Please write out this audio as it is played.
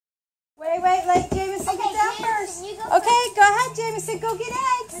Wait, let Jameson get down first. Okay, go ahead, Jameson. Go get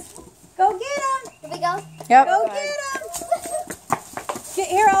eggs. Go get them. Here we go. Yep. Go get them.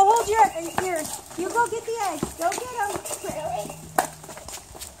 Here, I'll hold your here. You go get the eggs. Go get them.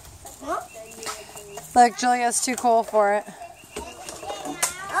 Huh? Look, Julia's too cool for it.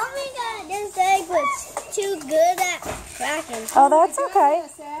 Oh my god, this egg was too good at cracking. Oh, that's okay.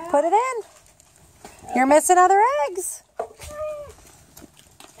 Put it in. You're missing other eggs.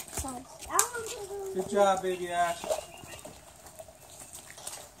 Good job, baby Ash.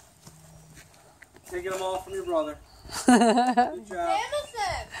 Taking them all from your brother. Good job.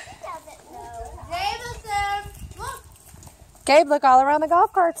 Jameson! Jameson! Look! Gabe, look all around the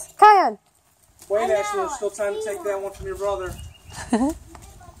golf carts. Kyan. Wait, Ashley, there's still time to take that one from your brother.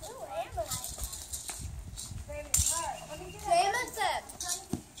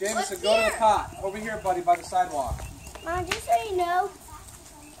 Jameson, go to the pot. Over here, buddy, by the sidewalk. Mom, just so you know.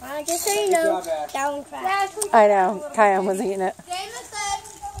 Good job, Ash. That one cracked. I know. Kyan was eating it. Jameson!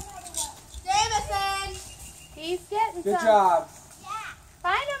 He's getting Good some. job.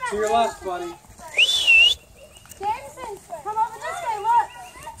 Find him To your left, buddy. Jameson, come over this way. Look.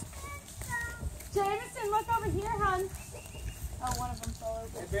 Jameson, look over here, hon. Oh, one of them fell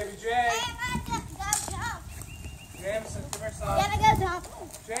over. Hey, baby Jay. Jameson, come here, son. Gotta go, Tom.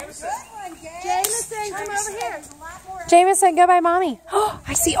 Jameson. Jameson, come over here. Jameson, go by mommy. Oh,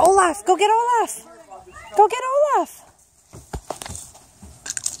 I see Olaf. Go get Olaf. Go get Olaf.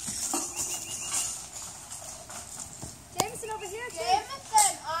 Jameson, over here, too.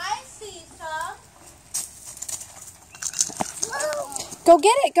 Jameson, I see some. Go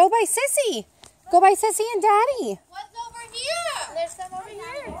get it. Go by Sissy. Go by Sissy and Daddy. What's over here? There's some over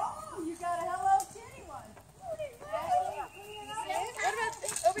here. Oh, you got a Hello Kitty one. What about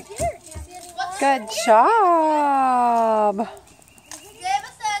this over here? Do you see any more? Good job.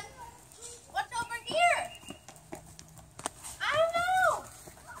 Jameson, what's over here? I don't know.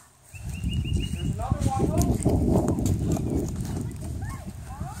 There's another one.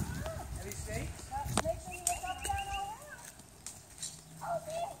 Any steaks?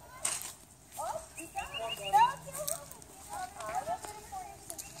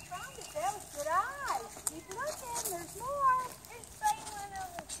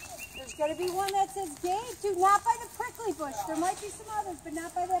 There's going to be one that says Gabe, too. Not by the prickly bush. There might be some others, but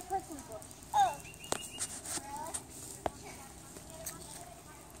not by that prickly bush.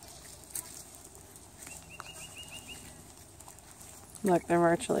 Look, they're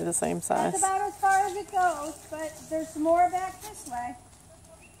virtually the same size. That's about as far as it goes, but there's some more back this way.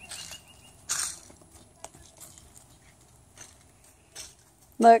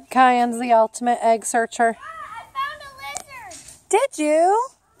 Look, Kyan's the ultimate egg searcher. I found a lizard. Did you?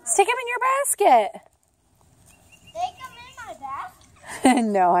 Stick him in your basket. They come in my basket.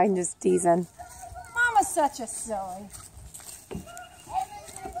 No, I'm just teasing. Mama's such a silly.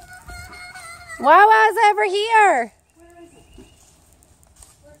 Wawa's over here.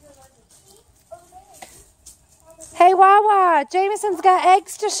 Hey, Wawa, Jameson's got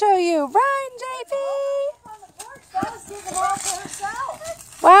eggs to show you. Run, JP. Gotta see them all for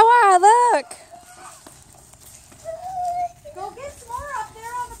herself. Wawa, look. Go get some more up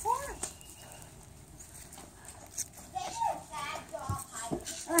there on the porch.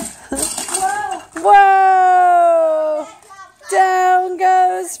 Whoa. Down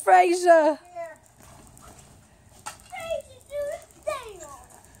goes Frazier.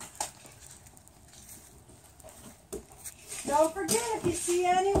 Don't forget, if you see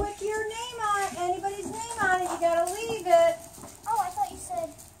any with your name on it, anybody's name on it, you gotta leave it. Oh, I thought you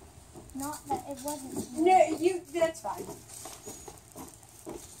said not that it wasn't. No, that's fine.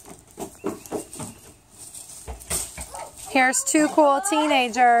 Here's Too Cool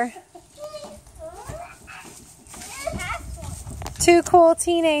Teenager. Too Cool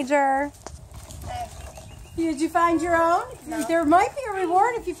Teenager. Did you find your own? No. There might be a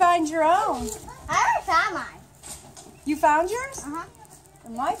reward if you find your own. I already found mine. You found yours? Uh-huh.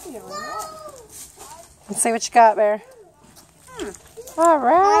 There might be a reward. Let's see what you got there. All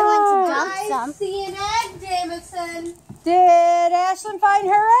right. I went to dump some. I see an egg, Jameson. Did Ashlyne find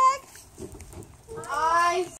her egg? I